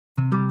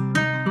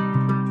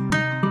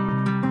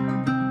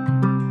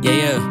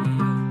Yeah.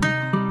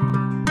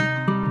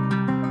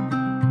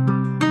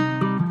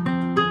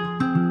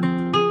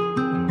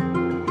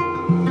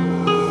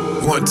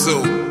 1,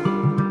 2.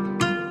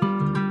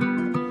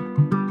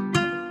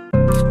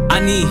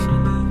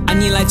 I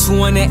need like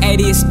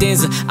 280 a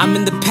stanza. I'm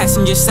in the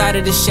passenger side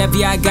of the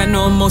Chevy. I got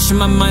no emotion,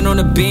 my mind on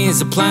the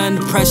Benz. Applying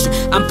the pressure,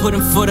 I'm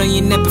putting foot on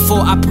your neck before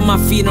I put my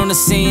feet on the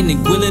sand.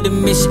 And will of the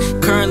mission,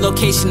 current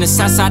location, the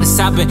south side of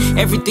Southern.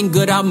 Everything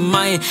good out in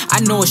my end. I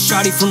know a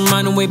shawty from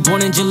Runaway,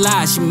 born in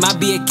July. She might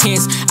be a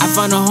Cancer. I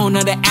found a whole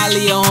nother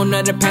alley, a whole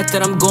nother path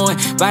that I'm going.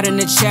 Right in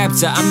the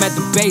chapter, I'm at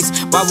the base,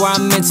 right where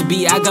I'm meant to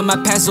be. I got my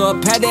pass or a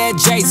pad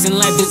adjacent.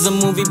 Life is a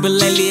movie, but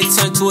lately it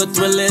turned to a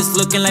thriller. It's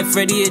looking like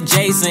Freddy or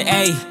Jason.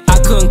 Ayy, I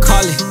couldn't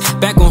call it.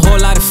 Back when whole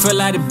lot of felt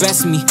like the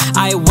best of me.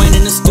 I went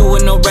in the stew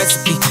with no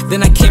recipe.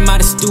 Then I came out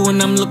of stew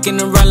and I'm looking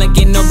around like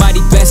ain't nobody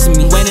besting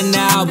me. Went in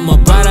the album, I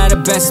brought out the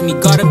best of me.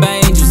 Guarded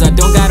by angels, I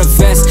don't got a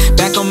vest.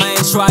 Back on my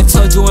intro, I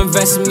told you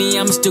invest in me,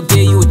 I'ma still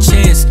give you a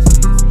chance.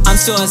 I'm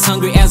still as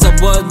hungry as I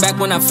was back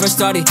when I first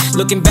started.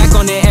 Looking back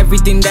on it,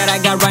 everything that I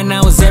got right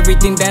now is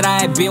everything that I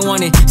had been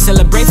wanting.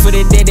 Celebrate for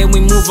the day that we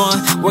move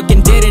on.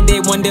 Working day to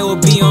day, one day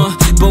we'll be on.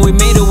 But we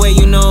made a way,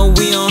 you know what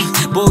we on.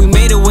 But we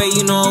made a way,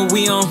 you know what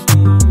we on.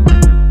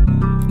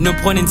 No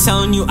point in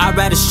telling you, I'd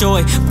rather show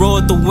it. Roll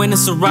with the winter,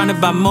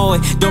 surrounded by moe.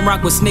 Don't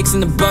rock with snakes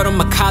in the belt on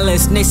my collar.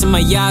 It's snakes in my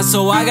yard,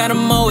 so I gotta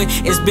mow it.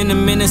 It's been a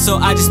minute, so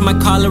I just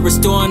might call it.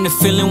 Restoring the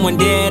feeling one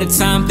day at a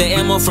time. The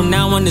ammo from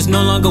now on is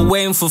no longer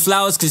waiting for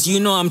flowers, cause you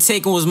know I'm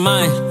taking what's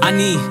mine. I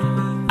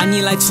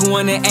need like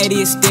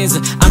 280 a stanza.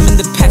 I'm in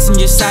the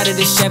passenger side of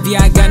the Chevy.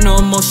 I got no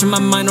emotion, my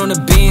mind on the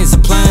Benz.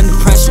 Applying the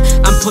pressure,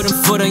 I'm putting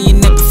foot on your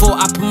neck before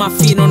I put my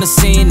feet on the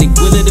sand. And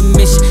will of the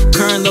mission,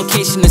 current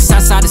location, the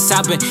south side of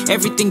Southern.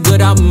 Everything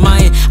good out in my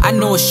end. I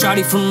know a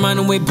shawty from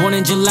Runaway, born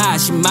in July.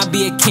 She might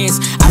be a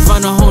Cancer. I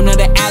found a whole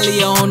nother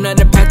alley, a whole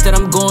nother path that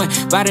I'm going.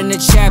 Right in the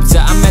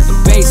chapter, I'm at the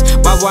base,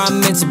 right where I'm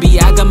meant to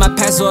be. I got my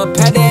pass or a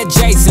pad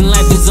adjacent.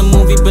 Life is a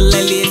movie, but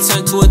lately it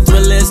turned to a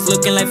thriller. It's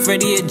looking like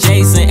Freddy or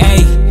Jason.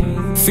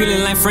 Ayy,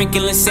 feeling like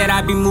Franklin said,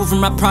 I'd be moving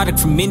my product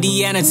from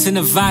Indiana to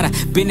Nevada.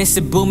 Business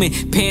is booming,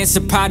 parents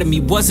are proud of me.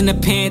 Wasn't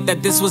apparent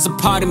that this was a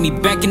part of me.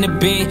 Back in the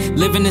band,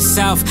 living the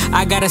south,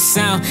 I got a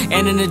sound,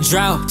 and in the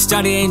drought.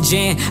 Started in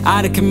Jan,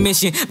 out of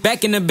commission.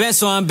 Back in the bed,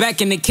 so I'm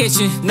back in the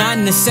kitchen. Not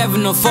in the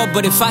 704,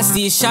 but if I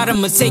see a shot,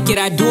 I'ma take it.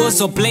 I do it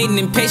so blatant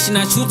and patient.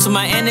 I shoot to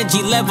my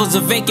energy levels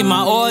are vacant.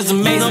 My aura is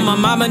amazing. On my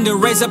mama to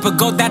raise up a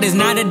goat, that is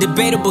not a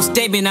debatable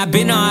statement. I've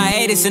been on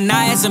hiatus and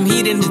I had some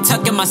heat in the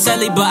tuck in my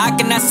celly, but I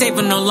cannot save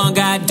her no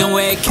longer. I don't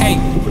wear a cape.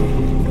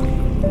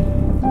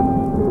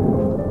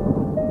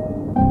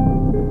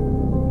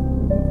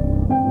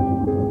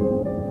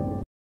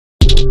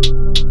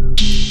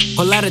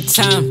 Whole lot of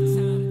time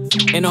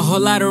and a whole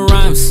lot of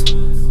rhymes.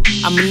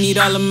 I'ma need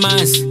all of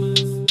mines.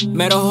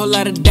 Met a whole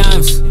lot of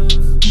dimes.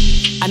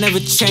 I never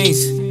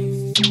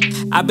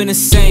changed, I've been the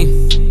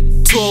same.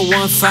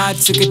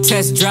 2015, took a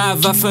test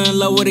drive, I fell in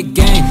love with the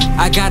game.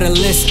 I got a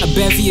list, a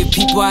bevy of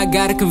people I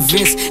gotta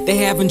convince. They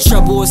having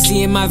trouble with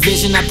seeing my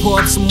vision. I pour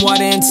up some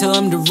water and tell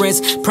them to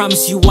rinse.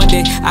 Promise you one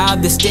day, I'll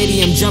have the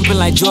stadium jumping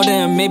like Jordan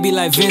and maybe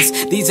like Vince.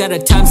 These are the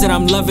times that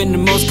I'm loving the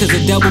most, cause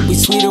the double be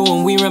sweeter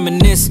when we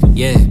reminisce,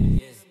 yeah.